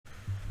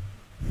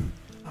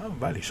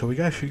Alrighty, so we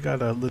actually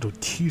got a little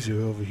teaser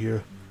over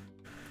here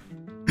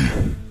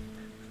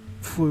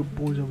for the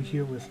boys over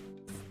here with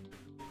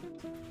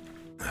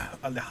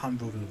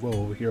Alejandro Lerroux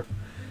over here.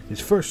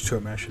 His first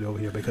term actually over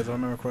here, because if I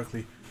remember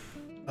correctly,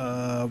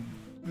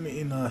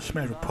 in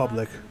Spanish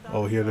Republic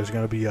over here, there's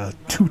gonna be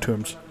 2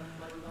 terms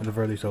at the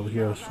very least over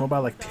here. So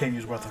about like 10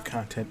 years worth of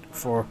content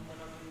for,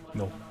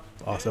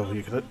 us over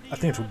here. Because I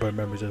think it's for Burn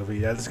Memories over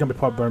here. Yeah, this is gonna be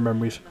part of Burn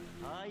Memories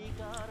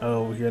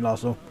over here, and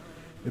also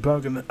you're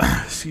probably gonna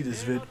see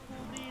this vid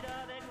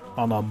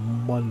on a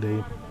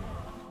Monday,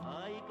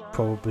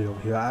 probably over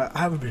here. I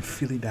haven't been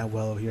feeling that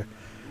well over here.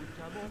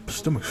 My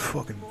stomach's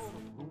fucking.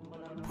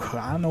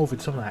 I don't know if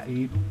it's something I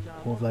ate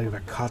or if I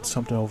caught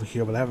something over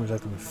here, but I haven't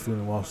exactly been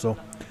feeling well. So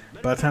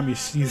by the time you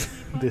see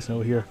this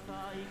over here,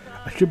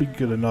 I should be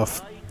good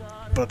enough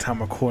by the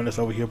time I'm recording this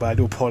over here. But I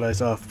do apologize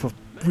for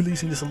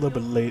releasing this a little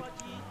bit late.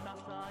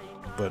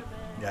 But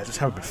yeah, I just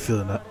haven't been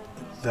feeling that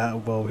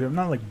well over here. I'm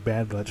not like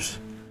bad, but I just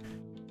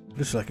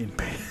like in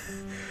pain.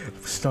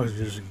 My stomach's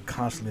just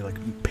constantly like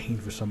in pain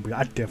for some reason.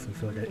 I definitely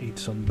feel like I ate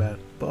something bad.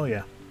 But oh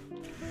yeah,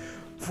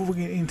 before we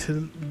get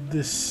into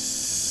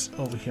this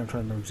over here, I'm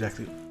trying to remember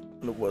exactly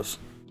what it was.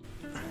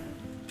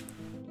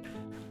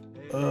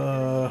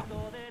 Oh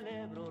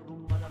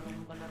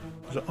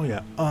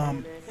yeah,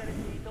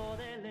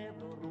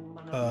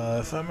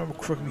 if I remember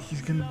correctly,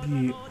 he's gonna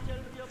be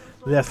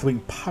left-wing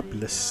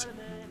populist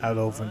out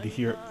over into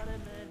here.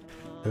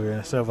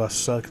 Instead of a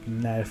suck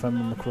net, if I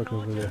remember correctly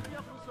over there.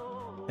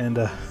 And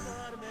I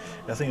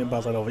think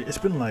about that over. It's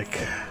been like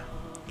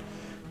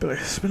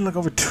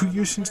over 2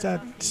 years since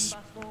that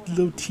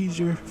little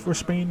teaser for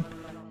Spain.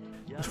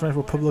 The Spanish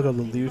Republic of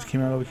the Lerroux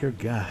came out over here.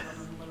 God,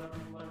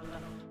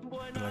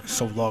 been like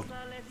so long.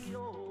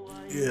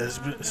 Yeah, it's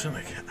been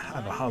like, I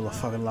don't know how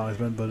fucking long it's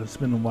been, but it's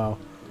been a while.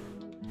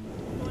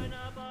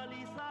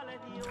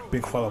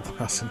 Been quite a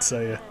while since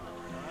I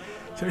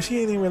so you see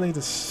anything related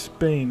to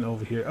Spain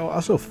over here? Oh,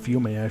 also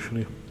Fiume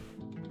actually.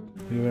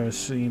 You've ever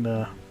seen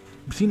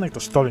I've seen like the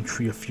starting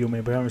tree of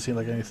Fiume, but I haven't seen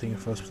like anything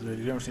for specific.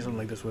 You've ever seen something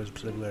like this where it's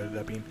particular,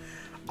 that being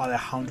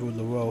Alejandro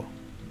Lerroux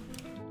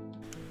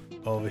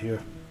over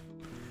here.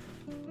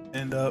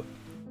 And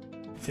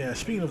yeah,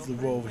 speaking of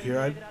Lerroux over here,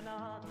 I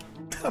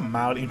kind of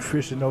mild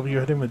interested over here.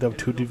 I didn't really delve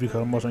too deep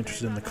because I'm also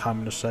interested in the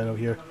communist side over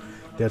here.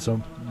 They had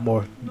some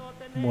more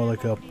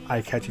like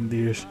eye-catching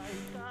leaders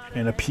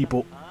and the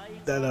people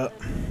that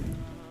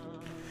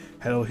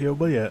had over here.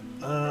 But yeah,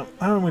 I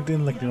don't really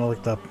didn't like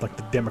like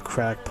the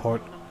democratic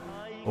part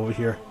over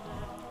here.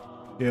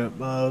 Yeah,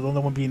 the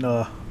other one being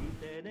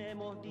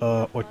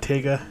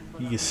Ortega,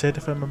 you said,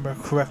 if I remember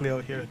correctly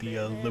over here, the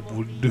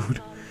liberal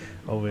dude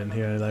over in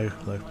here, like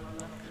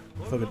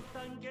fucking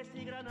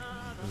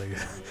like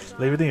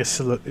everything is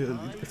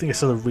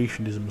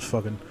accelerationism is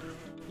fucking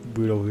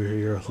weird over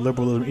here.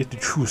 Liberalism is the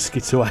true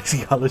schizo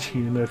ideology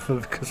in there,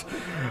 because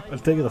I'm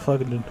taking the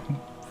fucking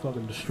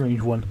the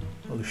strange one.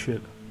 Holy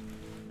shit.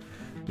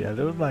 Yeah,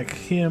 there was like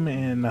him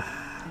and there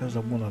was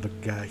one other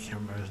guy, I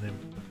can't remember his name.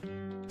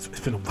 It's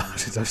been a while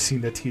since I've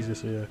seen that teaser,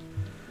 so yeah.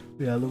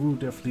 Yeah, Lerroux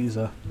definitely is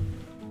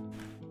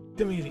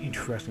definitely an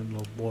interesting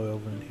little boy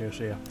over in here,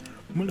 so yeah.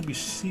 I'm gonna be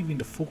saving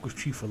the focus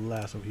tree for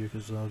last over here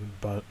because I'm talking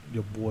about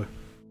your boy.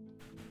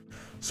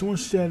 So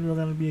instead, we're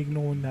gonna be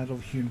ignoring that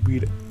over here and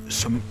read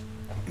some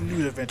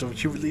news events over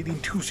here relating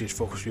to Tuesday's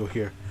focus tree over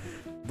here.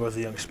 Both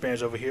the young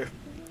Spaniards over here,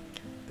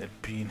 that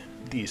being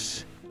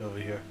these over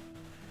here.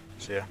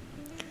 So yeah.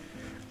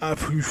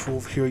 Per usual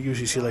over here, I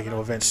usually see like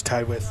events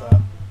tied with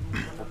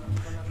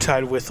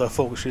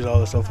focus trees, all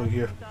this stuff over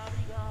here.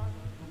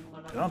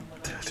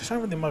 There's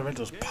not really much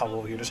rentals pop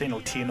over here. This ain't no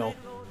Tino.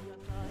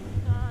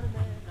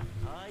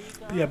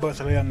 But yeah, both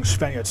of the young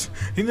Spaniards.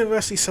 The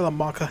University of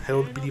Salamanca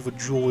held the medieval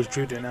jewels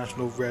draped in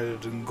national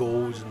red and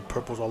golds and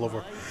purples all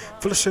over.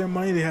 For the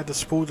ceremony, they had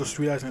disposed of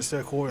streetlights instead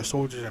of court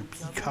soldiers and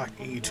peacock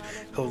aids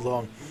held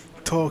long.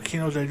 Tall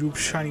candles that drooped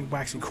shining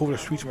wax and covered the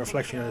streets in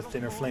reflection of the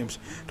thinner flames.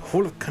 The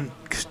whole of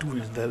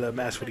students that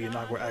massed for the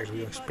inaugural act of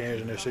young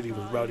Spaniards in their city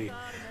was rowdy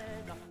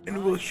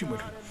and well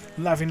humored,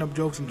 laughing up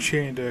jokes and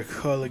cheering their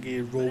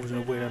collegiate robes in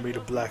a way that made the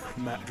black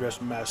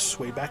dress mass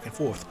sway back and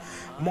forth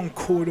among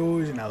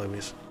corridors and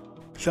alleyways.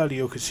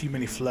 Claudio could see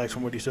many flags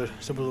from where they stood,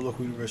 symbols of the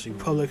local university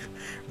public,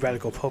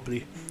 radical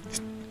public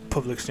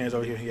stands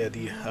over here. Yeah,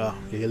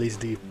 he leads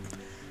the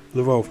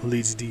Lerroux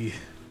leads the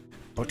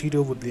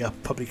Partido with the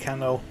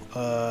Publicano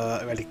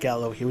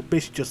Radicalo here,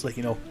 basically just like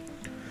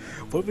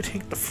what if we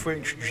take the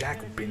French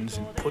Jacobins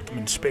and put them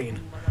in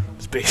Spain?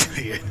 That's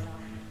basically it.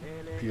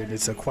 Here,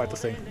 it's quite the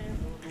thing.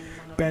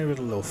 Band with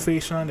a little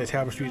face on, the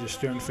tapestry is a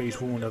stern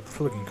faced woman of the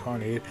fully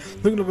incarnated,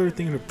 looking over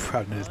everything in the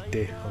proudness of the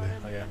day. Okay,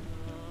 oh yeah.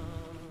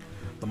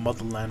 The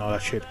motherland, all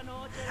that shit.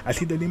 I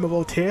see the name of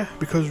Voltaire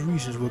because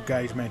reasons will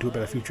guide man to a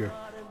better future.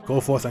 Go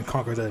forth and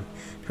conquer them.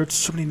 You heard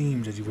so many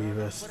names as you wave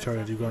us,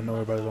 Charles, you're gonna know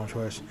about his own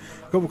choice.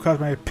 Go across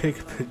my pick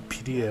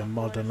Padilla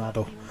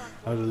Maldonado,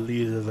 out of the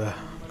leaders of the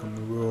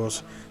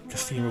rules.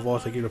 Castillo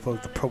revolts gave the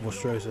public the purple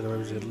stripes that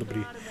represented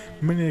liberty.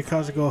 Many of the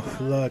classical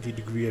large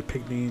degree had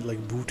picked names like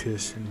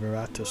Brutus and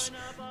Maratus.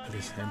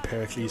 And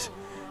Pericles,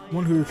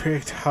 one who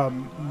picked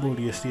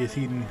Harmodius, the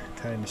Athenian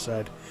Titan,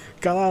 aside,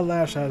 got a lot of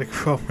laughs out of the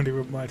crowd when they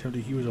reminded him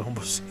that he was a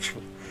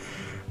homosexual.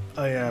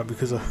 Oh yeah,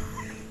 because of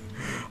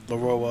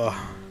Lerroux,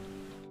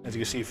 as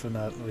you can see from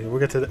that, we'll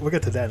get to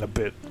that in a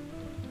bit.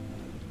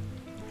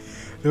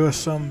 There were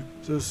some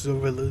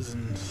Zorillas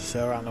and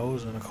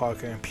Serranos and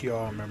Akarka and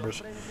PR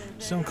members,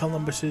 some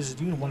Columbuses,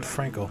 even one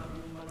Franco.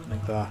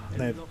 Like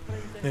that.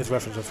 There's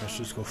reference to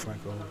Francisco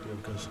Franco here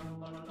because,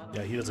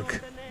 yeah, he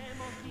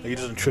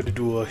doesn't try to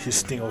do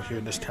his thing over here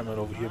in this template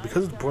over here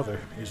because his brother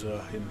is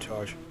in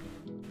charge.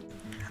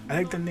 I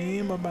like the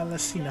name of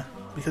Malacina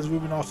because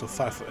women also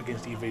fight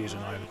against the invaders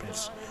and Ireland.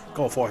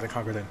 Go forth and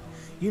conquer them.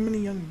 Even many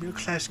young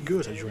middle-class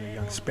girls have joined the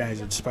young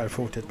Spaniards despite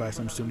protest by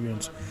some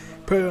students.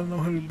 But I don't know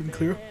how to be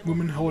clear.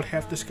 Women hold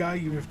half the sky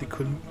even if they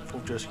couldn't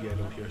vote just yet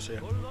over here. So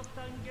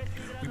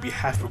we'd be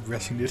half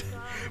progressing it.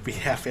 Be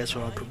half-assed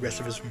on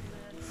progressivism.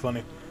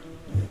 Funny.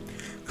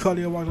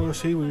 Claudia walked over the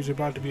sea where he was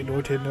about to be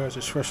anointed as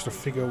a stretched the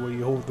figure where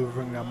you hold the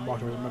ring that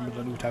marked to remember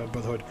the new type of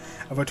brotherhood,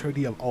 a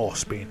fraternity of all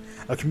Spain,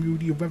 a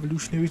community of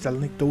revolutionaries that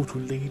linked those who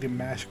laid in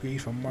mass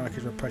graves from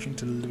monarchist repression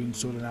to the living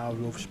soul and hours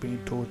of Spain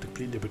towards the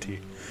clean liberty.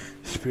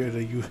 The spirit of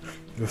the youth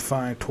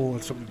refined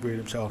towards something great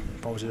himself.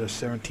 Promises of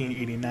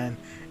 1789,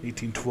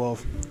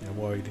 1812, yeah,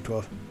 war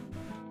 1812,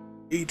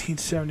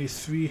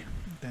 1873,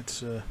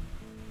 that's in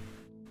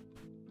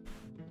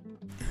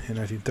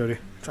 1930.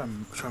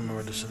 I'm trying to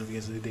remember the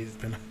significance of the date. It's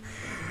been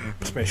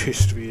Spanish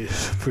history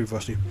is pretty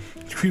rusty.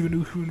 To create a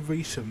new human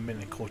race of men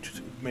and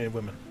cultures, men and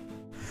women.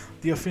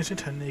 The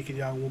offensive a naked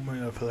young woman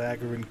in a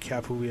Pelagrin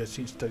cap who we had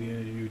seen studying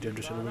and interviewed them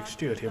just at the wake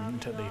stared at him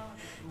intently.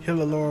 Held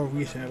a laurel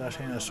wreath in her left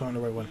hand and saw in the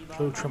right one, a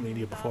little trembling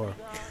near before her.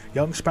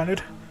 Young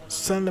Spaniard,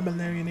 son of the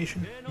Millenarian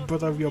nation,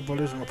 brother of your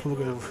brothers in the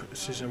Republic of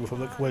Citizen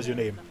Republic, what is your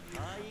name?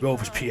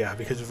 Robespierre,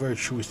 because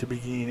virtue is the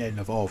beginning and end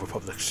of all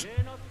republics.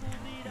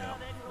 Yeah.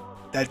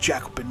 That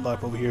Jacobin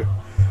life over here.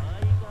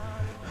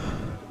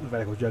 The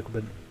radical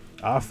Jacobin.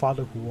 Our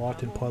Father who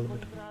art in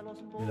Parliament.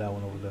 Yeah, that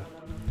one over there.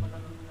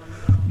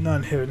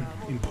 None here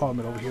in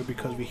Parliament over here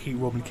because we hate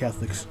Roman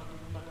Catholics.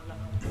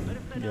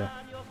 Yeah.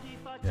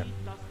 Yeah.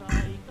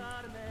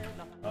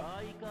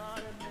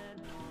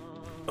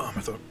 Oh,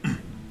 my throat.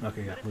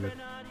 Okay, yeah, we're good.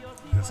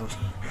 That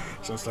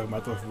sounds like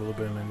my throat for a little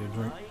bit and then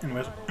drink.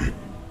 Anyways.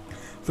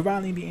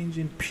 Surrounding the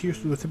engine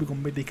pierced through the typical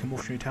midday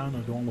commotion in town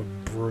and the one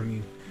with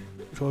burning.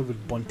 Told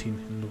with bunting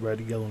in the red,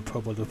 yellow, and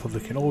purple of the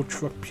Republic. An old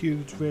truck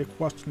peered its way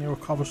across the narrow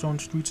cobblestone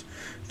streets,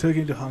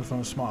 taking the hand from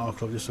a small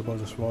alcove just above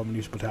the small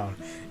municipal town.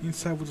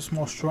 Inside was a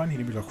small shrine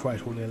hidden below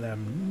Christ holding a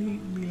lamb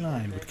neatly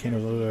lined with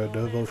candles of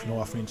other devotional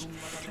offerings.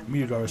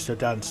 Meter drivers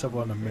stepped out and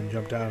several other men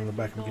jumped out on the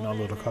back and began to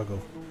unload the cargo.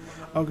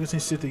 Augustine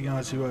sit the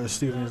young to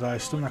Steve in his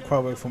eyes, still not quite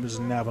away from his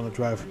nap on the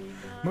drive.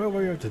 Remember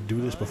why you have to do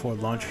this before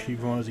lunch? He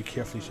groaned as he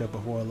carefully set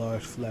before a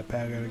large flat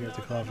packet against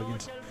the cloth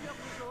against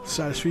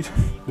side of the street.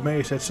 The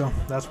mayor said so,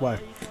 that's why.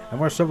 And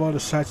where several other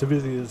sites of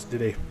visitors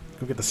today.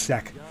 Go get the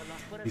sack.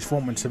 These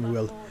foremen sent me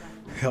well.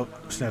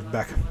 Help snap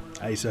back.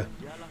 Aye, sir.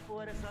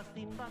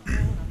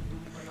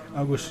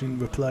 Augustine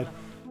replied,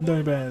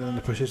 nothing better than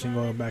the persisting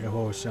going back and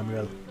forth,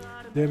 Samuel.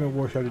 They haven't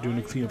worked out to doing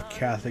a clean-up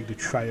Catholic to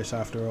try us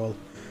after all.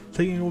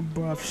 Taking an old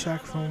brass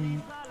sack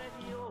from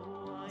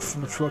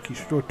the truck, he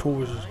strode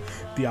towards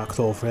the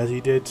alcove. As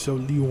he did so,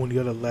 Leo and the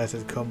other lads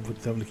had come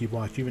with them to keep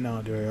watch. Even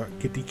now, they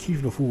get the keys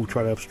from the fool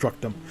try to obstruct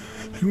them.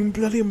 Human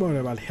bloody murder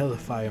about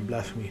hellfire and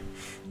blasphemy.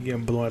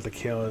 Getting blown at the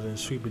candles and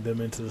sweeping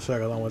them into the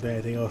circle along with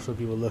anything else so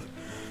people left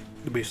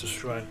the base of the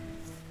shrine.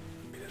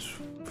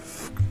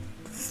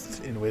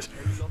 Anyways,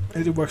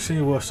 as it works,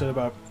 Samuel said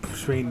about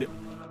prying the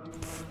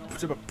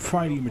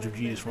image of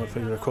Jesus from the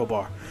face of the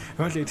crowbar.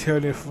 Eventually,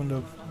 tearing it from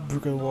the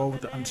brick of the wall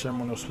with the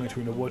unceremonious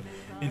splintering the wood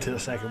into the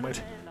sack and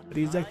wet. At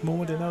the exact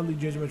moment, an elderly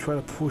gentleman tried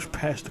to push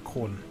past the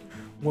cordon.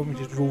 Woman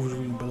just rose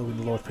reading below in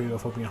the Lord's Prayer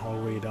of being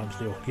hauled away down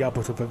the the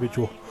opposite of a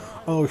ritual.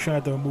 Although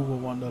trying to remove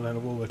one another and a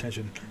world of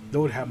attention.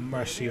 Lord have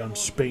mercy on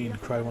Spain,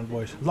 cried one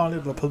voice. Long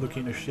live the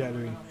Republican, a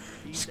shattering,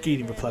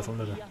 scathing reply from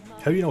another.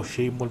 Have you no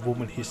shame, one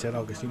woman, he said,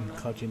 Augustine,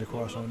 clutching the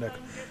cross on the neck.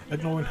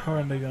 Ignoring her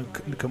and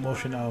the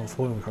commotion now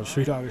following her.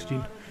 Sweet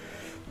Augustine.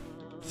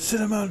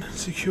 Sit him on,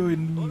 secured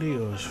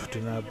nails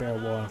to now bare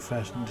wall and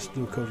fastened the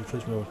steel coat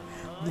replacement.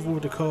 Move over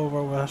the cover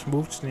over last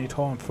moved, and he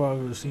tall and proud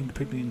of the scene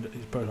depicting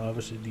his birth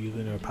harvest in the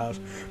inner palace.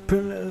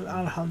 Printed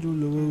Alejandro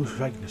Lerroux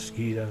striking the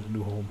ski down his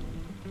new home.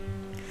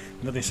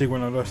 Nothing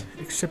sacred on earth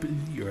except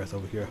the earth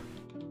over here.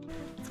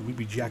 So we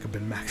be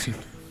Jacobin Maxine.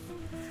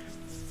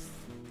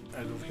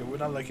 And over here, we're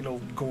not like, you know,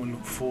 going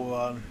full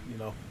on, you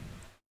know.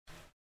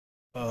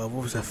 What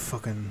was that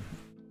fucking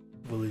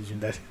religion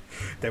that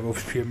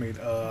Robespierre made?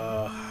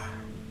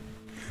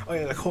 Oh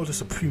yeah, they call it a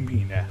supreme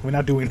being there. We're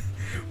not doing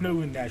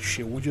that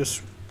shit. We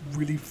just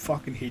really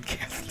fucking hate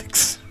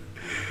Catholics.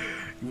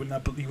 You would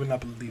not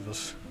believe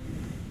us.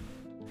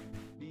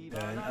 Yeah,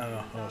 I don't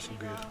know. Oh, so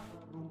good.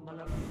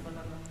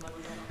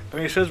 I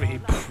mean, it says we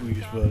hate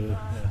priests, but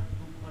yeah.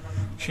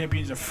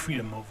 Champions of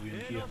freedom over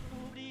here.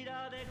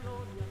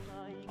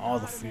 All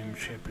the freedom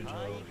champions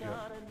are over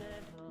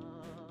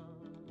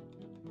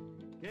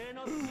here.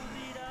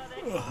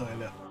 Oh, I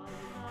know.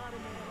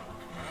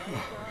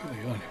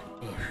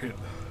 Oh, shit.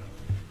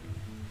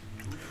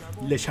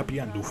 Le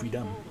Chapiando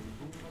Freedom.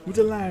 With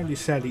a lively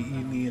Saturday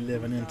evening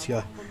 11 inch,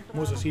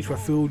 most of the seats were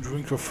filled,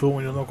 drinks were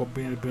flowing, and the local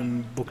band had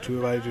been booked to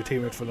provide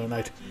entertainment for the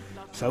night.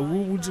 So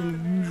Woods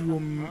in usual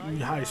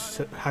high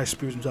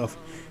spirits himself.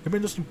 He'd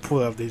been listening to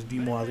pull out his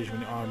demoralization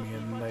from the army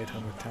and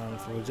nighttime town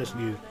for it just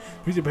needed.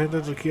 Music had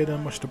little kid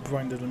done much to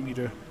brighten the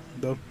meter,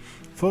 though.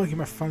 Felt like he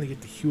might finally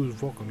get the huge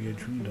vocal he had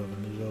dreamed of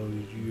in his old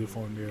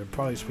uniform there,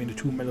 probably between the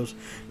two medals,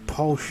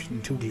 polished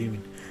and too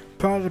gleaming.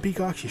 Proud of the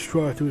peacock, he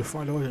strode through the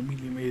front door and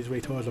immediately made his way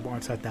towards the bar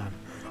and sat down.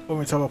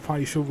 Over on top of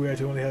Party Silver,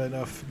 he only had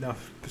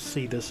enough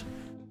procedures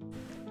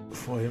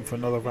for him for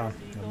another round.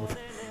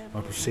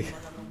 I'll proceed.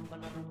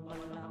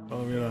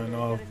 Oh, yeah, I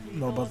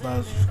know about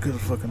that. Because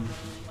of fucking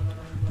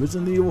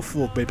Resident Evil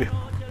 4, baby.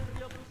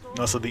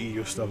 Also, the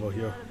EU stuff out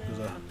here.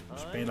 There's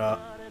Spain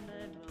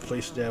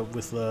place there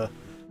with the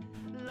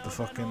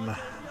fucking.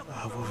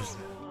 What was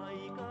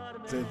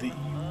it? The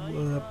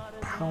EU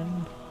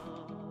pound?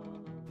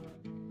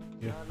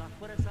 Yeah.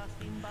 I'm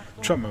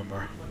trying to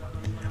remember.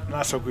 I'm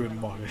not so good with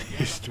modern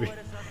history,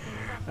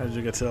 as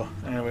you can tell.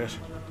 Anyways.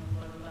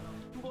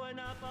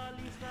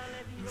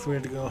 If we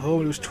had to go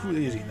home, it was too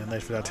easy the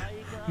night for that.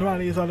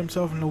 Normally, he thought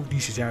himself no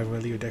decent time to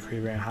leave a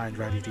decorated around high and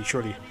dry DT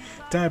shortly.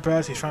 Time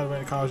passed, he found a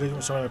in conversation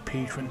with some other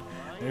patron,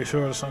 and he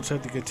saw the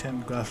sunset to get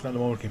 10 glass for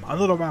another moment came.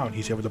 Another round,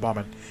 he said with the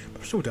barman.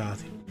 But I'm so tired.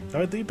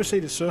 I think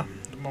proceeded, sir.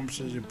 The mom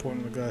says you're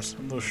pouring the glass.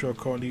 I'm not sure,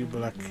 Carly,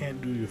 but I can't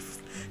do you.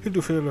 Can't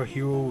do Fiddler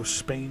Hero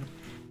Spain.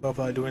 Well,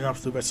 I do enough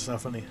to the best of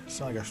stuff funny. It's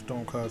not like a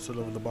storm cloud still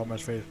over the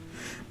barman's face.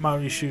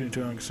 Molly shooting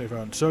to him safe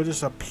out. So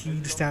just a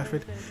P staff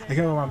it. I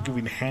can't remember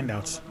giving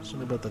handouts.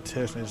 Something about the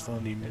test and it's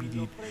on the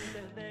immediate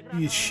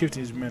shift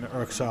in his men to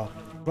Urk Sal.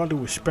 With all due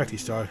respect, he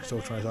started,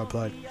 still trying to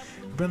outplay.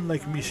 Ben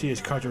like me see his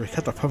country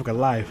kept the public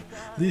alive.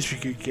 The least we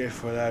could get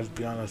for that, to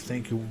be honest, I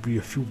think it would be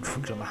a few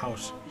drinks on the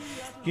house.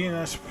 He and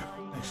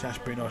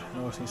exasperate note.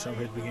 Noticing some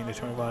heads began to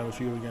turn violent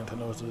with you again to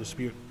notice the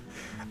dispute.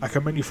 I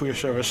commend you for your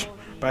service,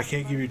 but I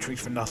can't give you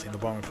drinks for nothing, the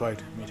barman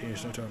replied. Maintain your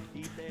stern tone.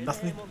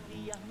 Nothing?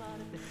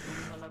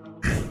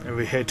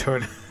 Every head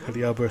turned at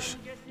the outburst.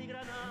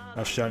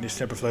 I've shouted his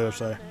temper flight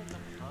upside.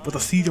 But the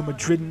siege of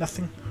Madrid,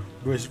 nothing?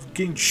 Whereas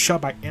getting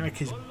shot by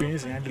anarchist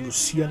bands in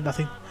Andalusia,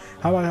 nothing?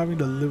 How about having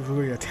to live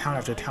away town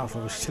after town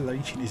for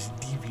reaching his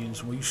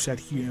deviance when you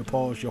sat here and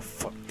paused your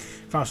foot?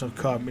 Found some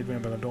car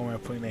midman by the doorman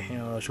putting their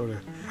hand on her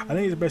shoulder. I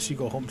think it's best you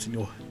go home,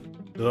 senor.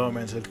 The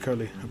doorman said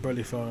curtly, and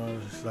barely fell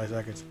on his light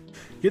seconds.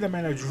 Get a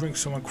man a drink,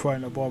 someone cried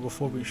in the bar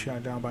before being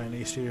shot down by an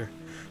ace-steer.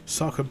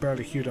 Saul could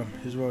barely hear them,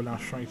 his roll now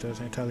shrank to his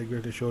entirely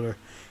gripped his shoulder.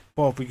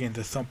 Bob began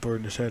to thump her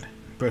in his head.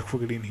 Breath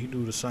quickly and he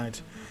knew the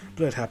signs.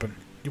 Blood happened.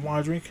 You want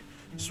a drink?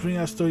 Swing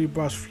that story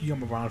brought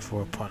Fium around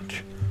for a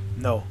punch.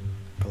 No.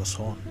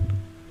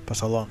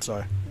 Pasalon,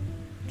 sorry.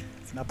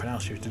 I cannot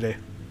pronounce here today.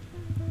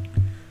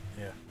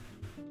 Yeah.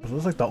 It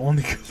looks like the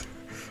only this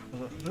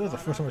is the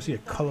first time I see a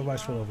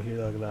colorized photo over here.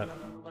 Look at that.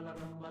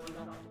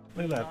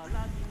 Look at that.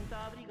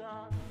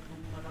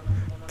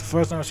 The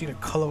first time I've seen a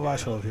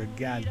colorized photo here.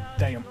 God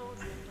damn.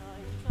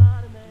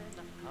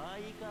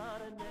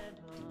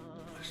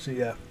 So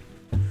yeah.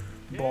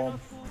 Bomb.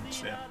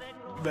 So yeah.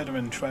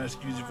 Veteran tries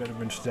to use a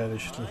veteran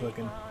status to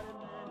fucking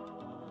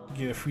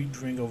get a free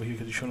drink over here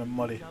because he's showing up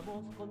muddy.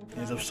 He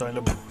ends up starting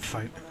a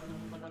fight.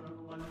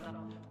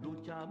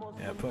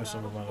 Yeah, put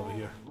some around over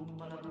here.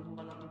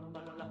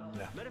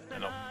 Yeah, I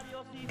know.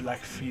 Black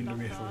Fiend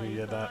over here,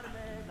 yeah, that.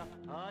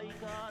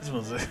 This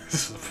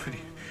is a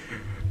pretty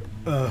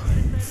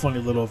funny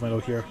little event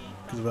over here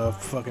because of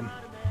fucking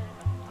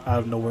out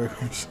of nowhere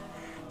comes.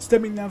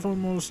 Stepping down from a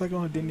motorcycle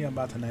on Dinia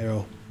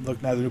Batanero.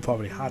 Looked neither new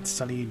property, hot,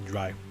 sunny, and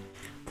dry.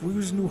 But we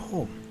was a new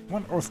home.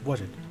 What on earth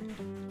was it?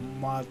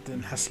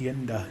 Modern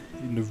hacienda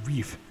in the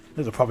reef.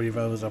 There's a property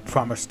developers are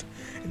promised,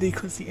 and they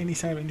couldn't see any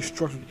sign of any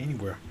destruction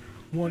anywhere.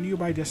 One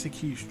nearby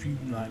Destiny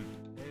streamline.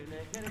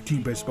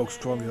 Teambed spoke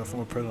strongly of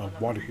former president of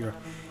water here.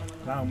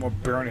 Now more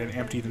burned and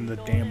empty than the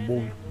damn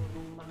moon.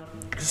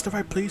 Is this the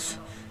right place?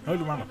 I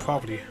looked around the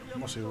property,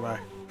 mostly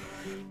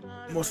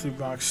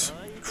rocks,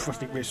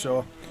 crusty gray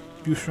soil,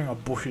 few string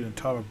of bushes and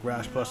tall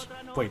grass plus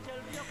wait.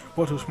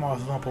 What was a small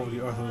lump over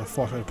the earth of the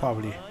fortified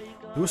property.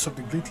 There was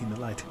something glinting in the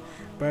light.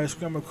 By a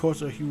scrambled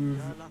closer, he was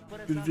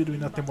literally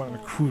nothing but a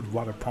crude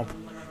water pump.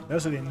 There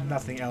was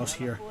nothing else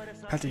here.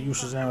 Had to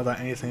use Suzanne without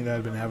anything that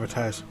had been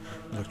advertised.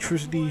 No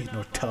electricity,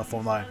 no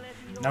telephone line.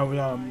 Now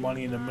without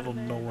money in the middle of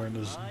nowhere in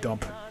this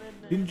dump.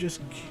 He just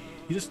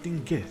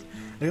didn't get it.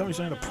 The only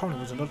sign of the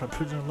problem was another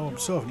prisoner alone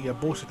himself, and he had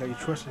boasted that he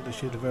trusted that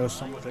she had developed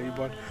somewhat that he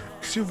bought a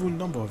considerable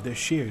number of their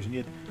shares, and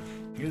yet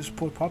his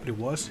poor property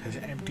was as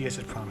empty as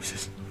it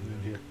promises.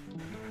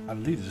 I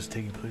believe this is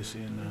taking place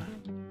in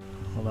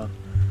hold on.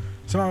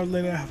 Some hours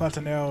later,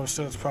 Vatanero was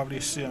still at his property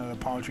sitting on a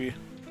palm tree.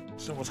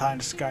 Sun was high in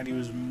the sky and he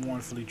was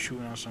mournfully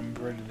chewing on some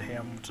breaded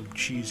ham with some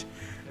cheese.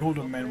 An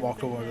older man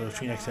walked over to the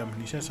tree next to him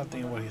and he said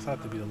something in what he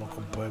thought to be the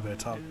local boy at the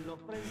top.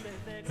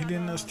 He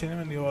didn't understand him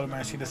and the older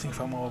man seemed to think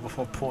for a moment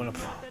before pulling a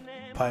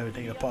pipe and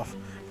taking a puff,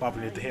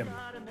 properly to him.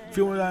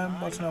 Feeling that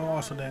much now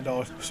also then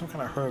though some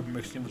kind of herb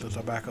mixed in with the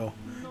tobacco.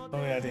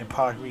 Only that didn't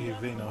possibly be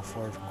vino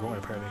for growing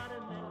apparently.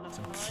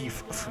 Some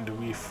keef from the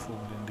reef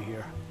fluid into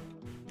here.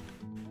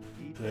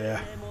 So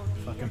yeah,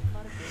 fucking.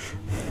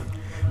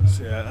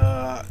 So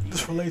yeah,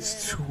 this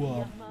relates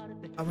to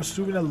I'm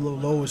assuming that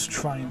Lerroux is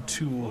trying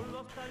to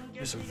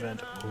this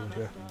event over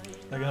here.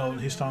 Like you know,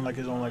 he's starting like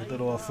his own like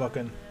little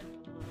fucking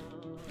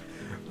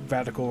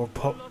radical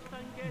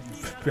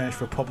Spanish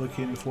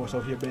Republican force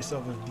over here based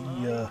off of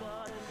the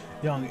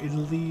Young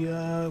Italy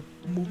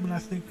movement, I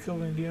think,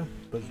 over India,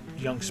 but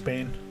young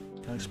Spain,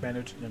 young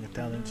Spaniards, young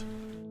Italians.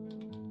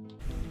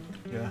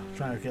 Yeah,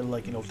 trying to get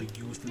like you know the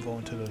youth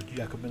involved into the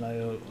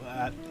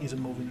Jacobinism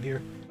movement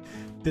here.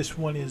 This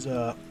one is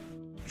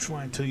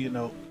trying to you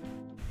know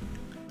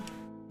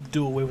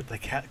do away with the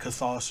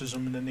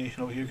Catholicism in the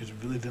nation over here because it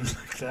really didn't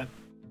like that.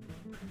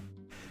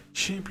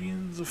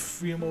 Champions of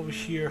freedom over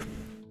here.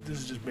 This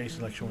is just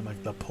basically like showing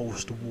like the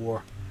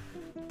post-war,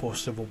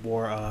 post-Civil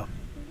War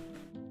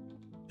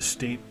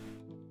state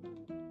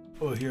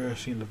over here.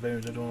 Seeing the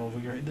veterans are doing over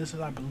here. And this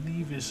is, I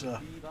believe, is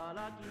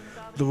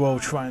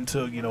Lerroux trying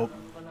to you know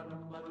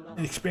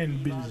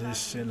expand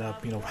business and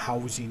you know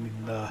housing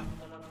in the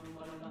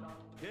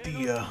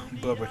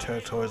Berber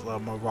territories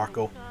like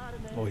Morocco.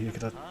 Oh, here,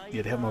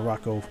 yeah, they have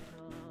Morocco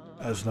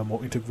as the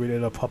more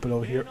integrated puppet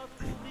over here.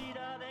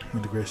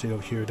 Integrated state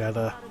over here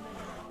that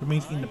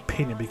remains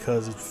independent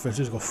because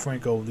Francisco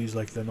Franco leads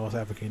like the North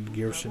African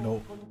garrison,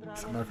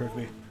 if I remember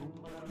correctly.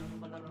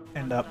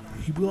 And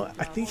he will.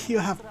 I think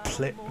he'll have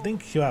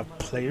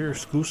player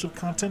exclusive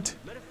content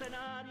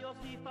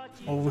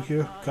over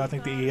here. Cause I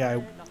think the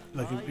AI,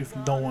 like if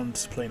no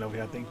one's playing over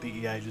here, I think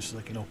the AI just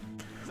like you know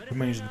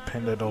remains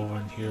independent over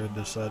in here. And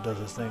this does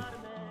this thing.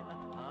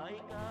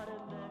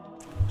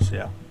 So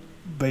yeah,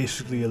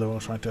 basically Lerroux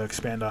trying to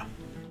expand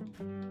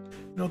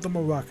you know, the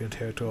Moroccan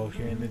territory over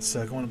here, and it's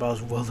going about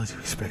as well as you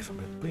expect from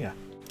it. But yeah,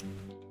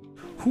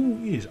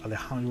 who is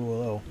Alejandro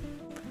Lerroux?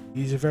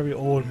 He's a very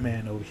old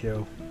man over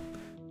here,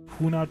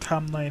 who in our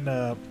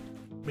timeline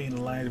being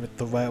aligned with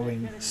the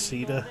right-wing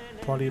CETA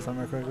party, if I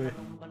remember correctly.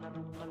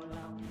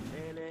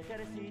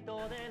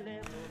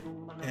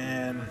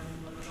 And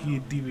he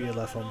deviated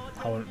left from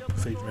how it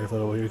played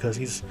over here because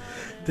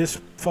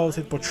this follows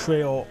his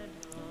portrayal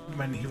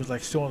when he was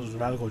like still in his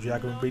radical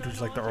Jacobin beat, which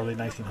was like the early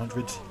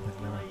 1900s.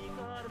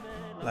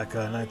 Like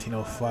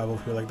 1905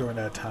 over here, like during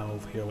that time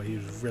over here when he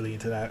was really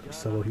into that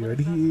stuff over here.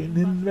 And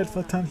in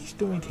RedFlood time, he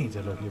still maintains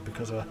that over here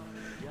because the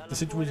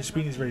situation in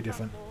Spain is very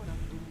different.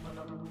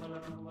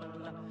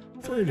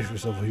 Very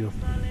different over here.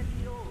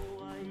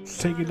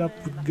 Take it up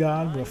with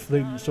God with a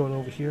flaming sword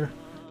over here.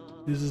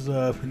 This is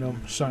you know,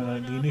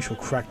 starting the initial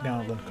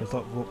crackdown on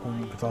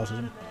Roman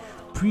Catholicism.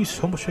 Priests,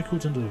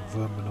 homosexuals, and the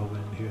vermin over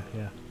in here.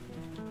 Yeah.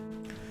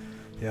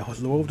 Yeah,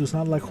 Lerroux does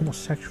not like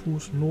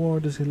homosexuals, nor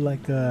does he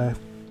like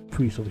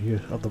priests over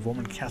here of the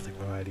Roman Catholic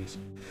varieties.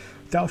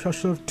 Thou shalt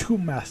serve two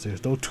masters,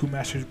 those two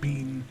masters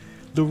being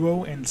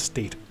Lerroux and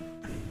state.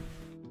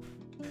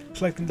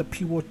 Selecting the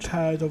P-word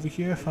tide over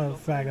here, found a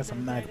flag as a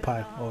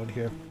magpie over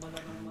here.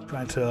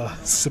 Trying to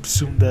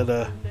subsume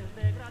that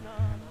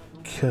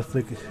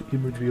Catholic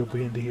imagery over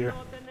into here.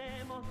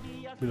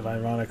 Bit of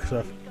ironic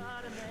stuff.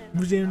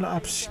 Museum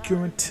of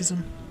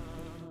obscurantism.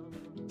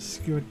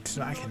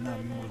 I cannot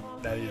remember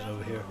what that is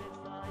over here.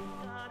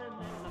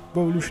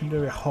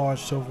 Revolutionary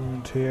hearts over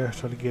into here,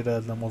 trying to get a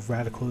little more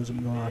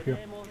radicalism going on here.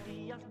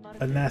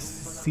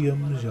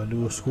 Anathems, your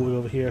new school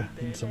over here,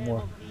 and some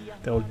more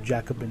the old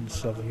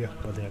Jacobins over here,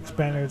 but the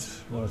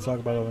Spaniards. We want to talk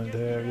about over in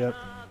there, yep.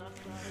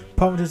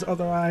 Problem with his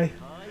other eye,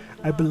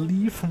 I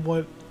believe from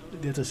what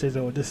they have to say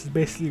though, this is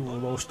basically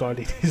Lerroux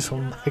starting his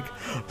own like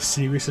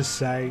secret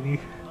society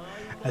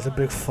as a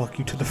big fuck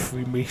you to the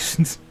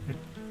Freemasons.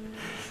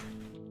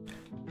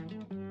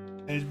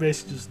 And it's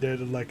basically just there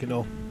to like, you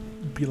know,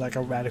 be like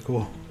a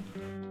radical,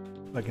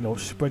 like, you know,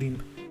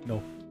 spreading, you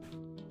know,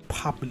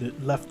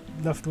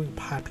 left-wing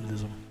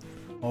populism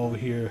over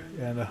here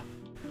and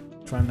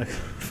trying to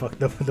fuck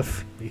up with the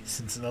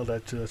Freemasons and all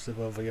that stuff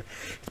over here.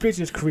 It's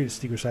basically just create a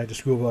secret society to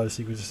screw up all the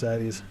secret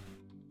societies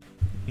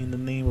in the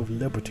name of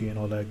liberty and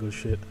all that good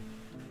shit.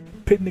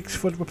 Picnics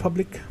for the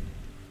Republic.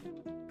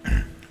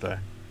 Sorry.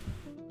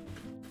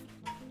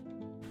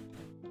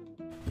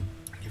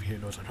 Give you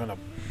notes. I'm trying to.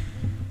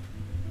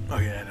 Oh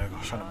yeah, there I go. I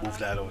was trying to move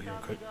that over here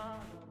quick.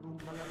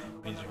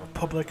 Means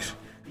republics.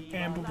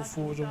 And but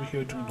before I was over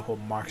here doing the whole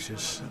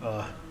Marxist,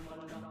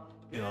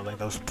 you know, like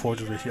those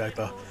portraits where you like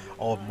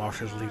all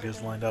Marxist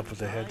leaders lined up with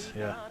their heads,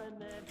 yeah.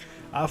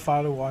 Our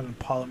father was in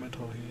Parliament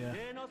over here, yeah.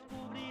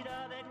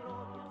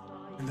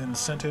 And then the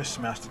center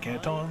smashed the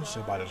cantons,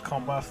 so by the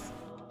combat,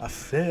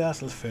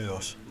 affairs los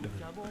feos.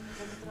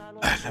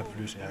 Not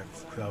producing that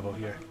over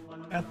here.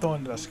 And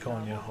throwing the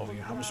Vasconia over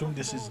here. I'm assuming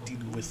this is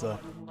dealing with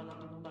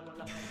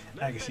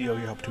I can see over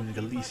here opportunity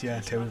Galicia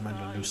and terrorism and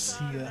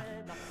Andalusia.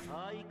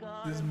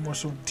 This is more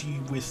so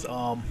deal with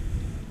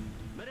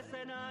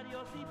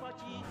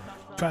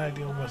trying to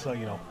deal with like,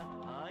 you know,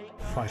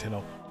 trying to, you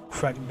know,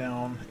 cracking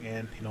down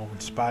and, you know,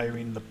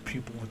 inspiring the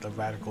people with the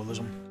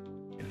radicalism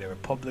and the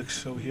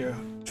republics over here,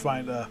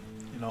 trying to,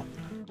 you know,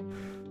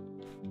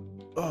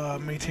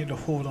 maintain the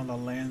hold on the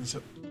lands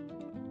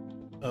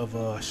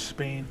of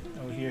Spain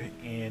over here,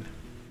 and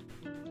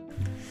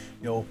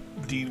you know,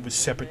 dealing with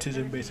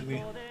separatism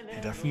basically,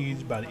 and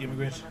defeats by the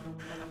immigrants.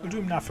 We're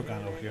doing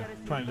Africa over here,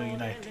 trying to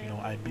unite, you know,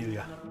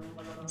 Iberia.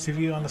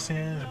 Sevilla on the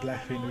sands,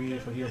 Black Finery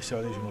for here,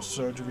 Salvational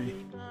Surgery,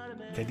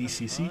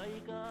 KDCC,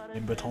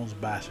 and Breton's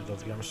Bastard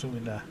over here. I'm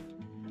assuming that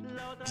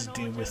just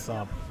dealing with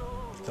them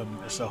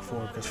itself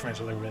for because France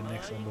are like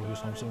rednecks over here,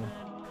 so I'm assuming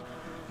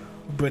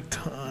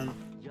Breton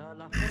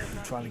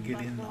trying to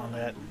get in on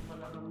that.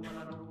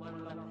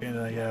 And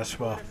yeah, that's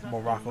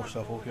Morocco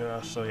stuff over here.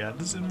 So yeah,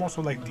 this is more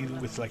so like dealing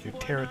with like your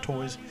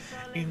territories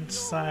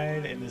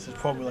inside, and this is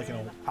probably like, you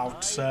know,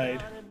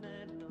 outside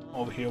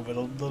over here with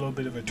a little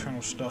bit of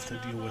internal stuff to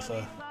deal with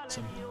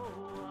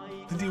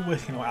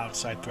you know,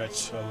 outside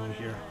threats over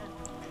here.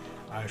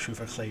 Irish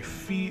for clay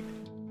feet,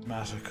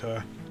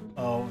 massacre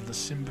of the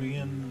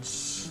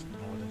Symbians,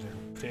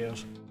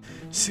 Tails,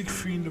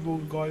 Siegfried in the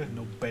Road Guard,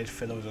 no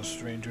bedfellows or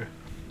stranger.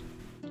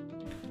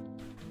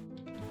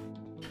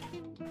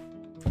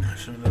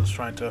 So I was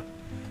trying to, you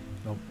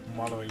know,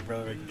 moderate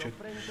rhetoric and shit.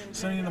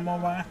 Sending in the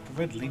Mobile, the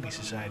Red Lady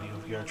Society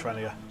over here, trying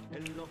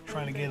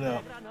to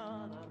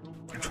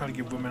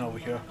get women over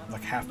here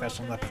like half-assed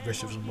on that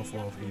progressivism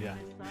before over here. Yeah.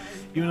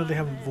 Even though they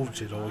haven't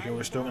voted over here,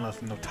 we're still gonna,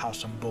 you know, toss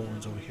some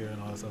bones over here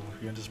and all that stuff over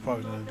here, and this is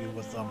probably gonna deal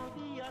with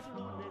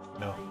you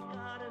know,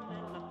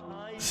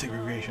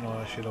 segregation, all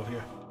that shit over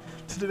here.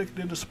 To the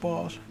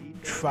dispose,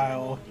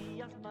 trial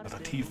of the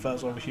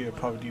T-Files over here,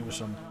 probably deal with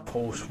some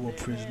post-war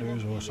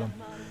prisoners or some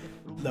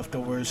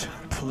leftovers,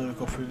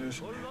 political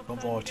prisoners.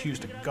 Volunteers,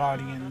 the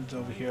Guardians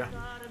over here,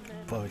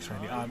 public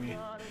expanding the army.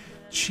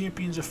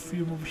 Champions of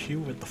Freedom over here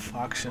with the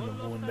Fox and the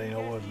Moon Day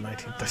over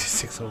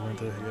 1936 over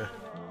into here.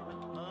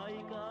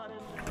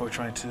 Probably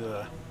trying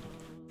to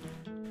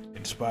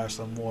inspire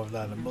some more of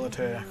that in the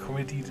military.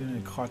 Corinthians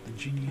and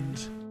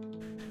Carthaginians.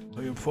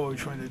 We're probably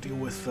trying to deal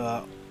with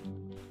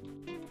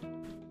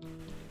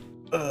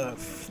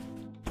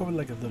probably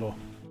like a little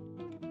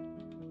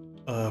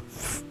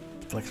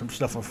like some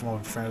stuff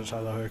from France,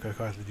 South America,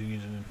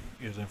 Carthaginians, and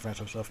years in France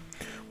and stuff.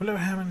 Whatever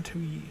happened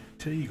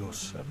to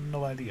Eagles? I have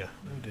no idea.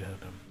 We did have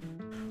them.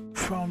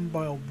 Crowned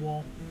by a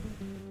wall.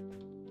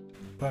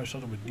 Probably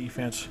something with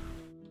defense.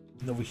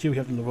 And over here we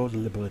have the Lerroux de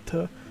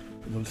Liberateur,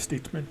 the little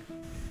statesman,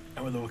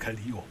 and Lerroux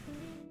Calio.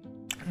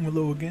 And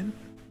Lerroux again?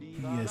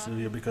 Yes,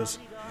 yeah, because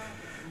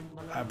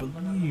I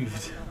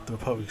believe the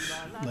Republics,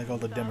 like all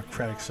the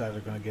Democratic side, are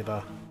gonna get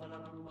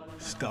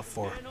stuff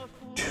for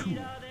 2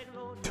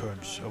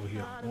 terms over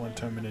here. 1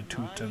 term and then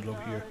 2 terms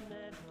over here,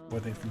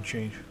 where things can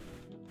change.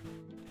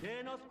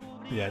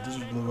 Yeah, this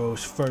is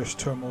Lerroux's first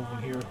term over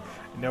here,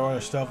 and there are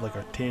other stuff like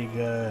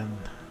Ortega and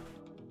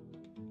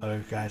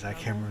other guys I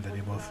can't remember the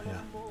name of.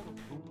 Yeah,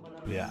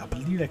 but yeah, I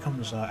believe that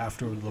comes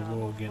after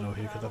Lerroux again over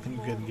here, because I think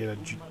you can get a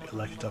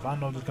election stuff. I don't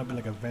know if there's gonna be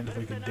like a event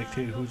where you can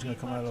dictate who's gonna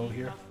come out over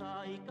here.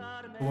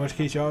 In worst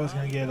case, you're always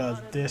gonna get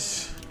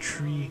this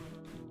tree,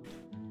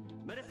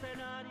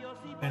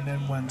 and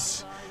then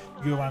once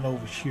you go around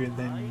over here,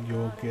 then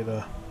you'll get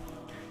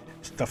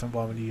stuff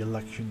involving the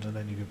elections, and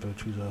then you can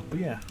choose a. But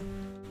yeah,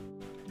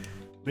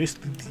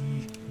 basically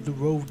the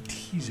road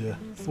teaser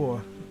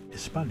for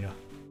España.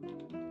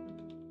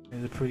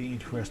 There's a pretty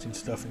interesting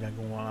stuff that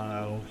going on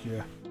out over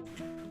here.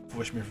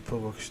 Fortunate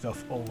Republic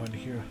stuff over in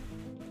here.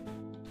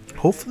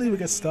 Hopefully we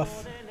get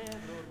stuff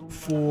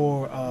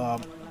for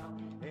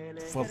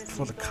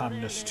the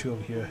communists too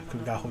over here, because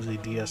we got Jose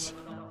Diaz,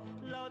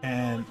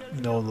 and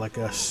you know, like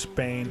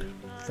Spain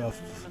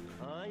stuff.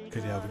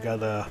 Because yeah, we got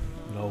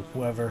you know,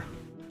 whoever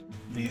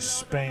leads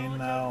Spain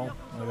now.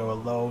 We got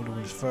Lerroux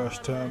doing his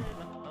first term.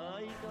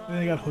 And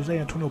then you got Jose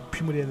Antonio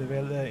Primo de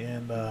Rivera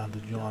and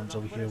the Johns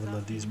over here with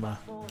Ledesma.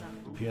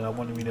 Yeah, I'm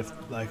wondering if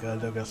like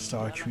they'll get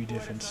star tree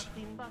difference.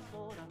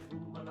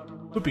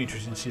 Would be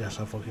interesting to see that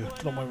stuff over here.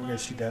 Don't mind, we're gonna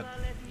see that.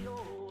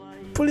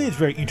 But it is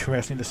very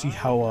interesting to see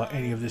how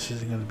any of this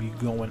is gonna be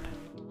going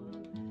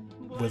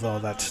with all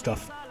that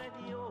stuff.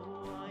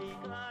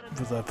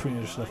 With pretty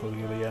interesting stuff over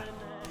here, but yeah.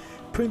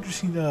 Pretty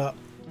interesting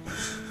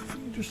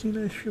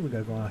shit we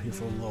got going on here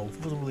for a low.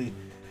 Wasn't really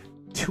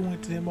too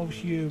into them over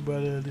here,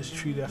 but this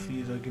tree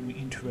definitely is giving me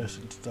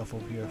interesting stuff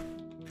over here.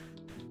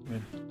 I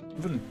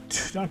mean,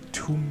 not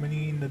too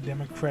many in the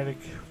Democratic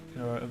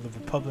or the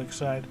Republic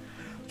side.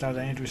 Not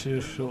that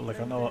interested. So like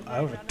I know I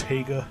have a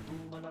Ortega.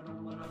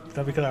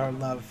 Not because I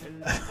love.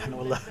 I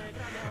know a lot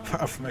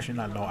of information.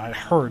 Not know. I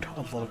heard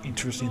a lot of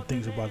interesting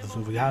things about this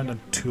movie. I haven't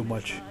done too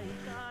much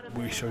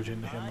research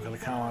into him because I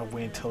kind of want to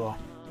wait until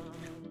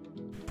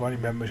Body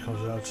Memories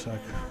comes out, so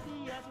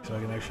I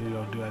can actually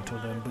do that until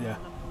then. But yeah,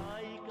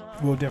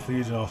 Will definitely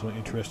is also an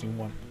interesting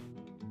one.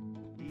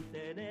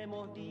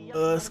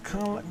 It's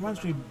kind of like,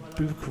 reminds me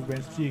of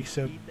Currency,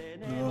 except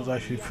it was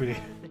actually pretty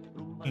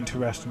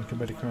interesting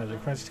compared to Currency.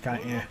 Currency's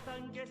kind of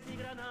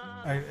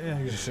I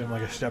just seem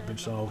like a stepping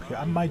stone over here.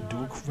 I might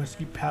do a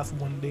Currency path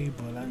one day,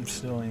 but I'm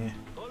still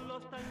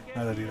not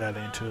really that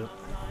into it.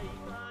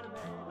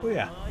 But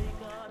yeah.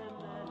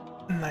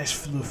 Nice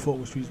fluid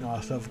focus trees and all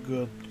that stuff.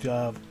 Good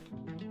job,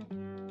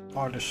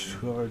 artists,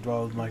 whoever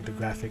draws like the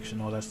graphics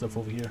and all that stuff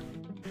over here.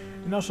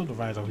 And also the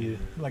rides over here,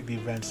 like the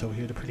events over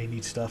here, the pretty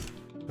neat stuff.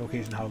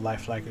 Showcasing how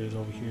lifelike it is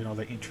over here and all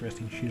the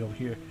interesting shit over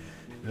here.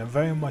 And I'm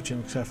very much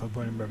excited for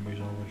Burning Memories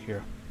over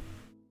here.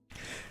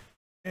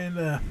 And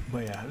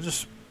but yeah,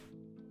 just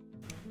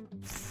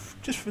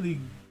really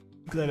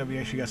glad that we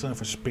actually got something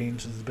for Spain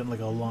since it's been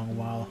like a long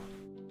while.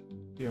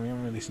 Yeah, we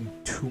haven't really seen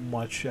too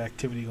much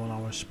activity going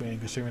on with Spain,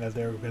 considering that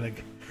they're gonna,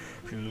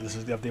 this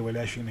is the update where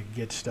they're actually gonna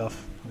get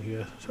stuff over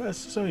here.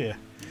 So yeah,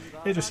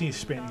 they just see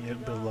Spain get a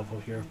bit of love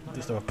over here,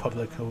 just the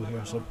Republic over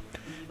here. So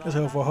just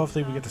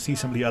hopefully we get to see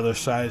some of the other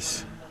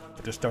sides,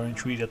 the starting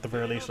trees at the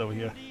very least over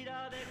here.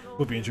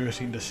 Would be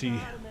interesting to see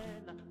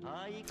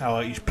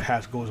how each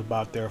path goes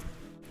about their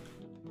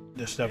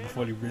stuff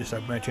before they really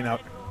start branching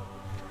out.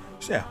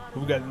 So yeah,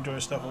 hope you guys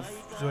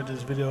enjoyed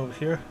this video over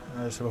here.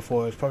 As I said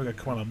before, it's probably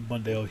gonna come out on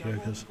Monday over here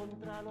because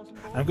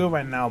I'm good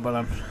right now, but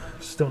I'm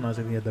still not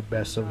really at the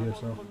best over here.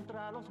 So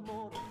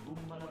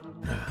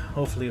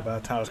hopefully by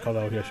the time it's called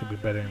out here, it should be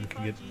better and we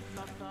can get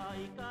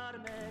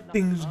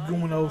things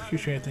going over here.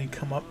 Should anything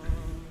come up?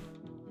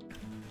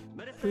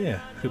 But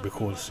yeah, should be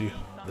cool to see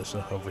this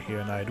stuff over here.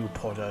 And I do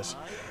apologize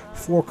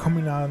for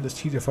coming on this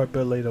teaser for a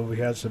bit late over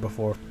here. As I said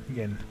before,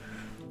 again,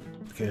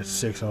 okay,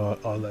 6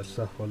 all that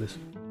stuff. Well, this.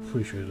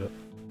 Pretty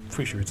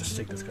sure it's a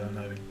stick that's got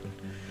not even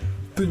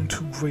been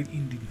too great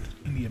in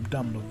the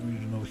abdominal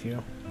region over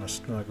here.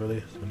 Not really.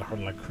 It's been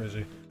hurting like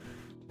crazy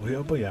over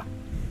here, but yeah.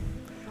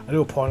 I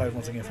do apologize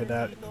once again for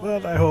that.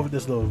 Well, I hope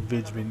this little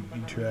vid's been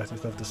interesting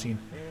stuff to see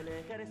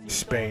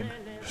Spain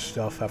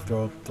stuff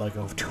after like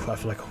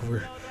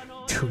over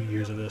 2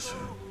 years of this.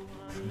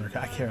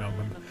 I can't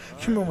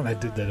remember when I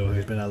did that.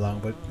 It's been that long,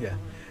 but yeah.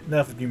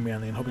 Enough of you,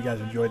 manly, and hope you guys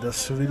enjoyed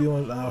this video.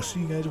 And I'll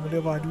see you guys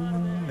whenever I do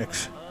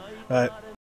next. Alright.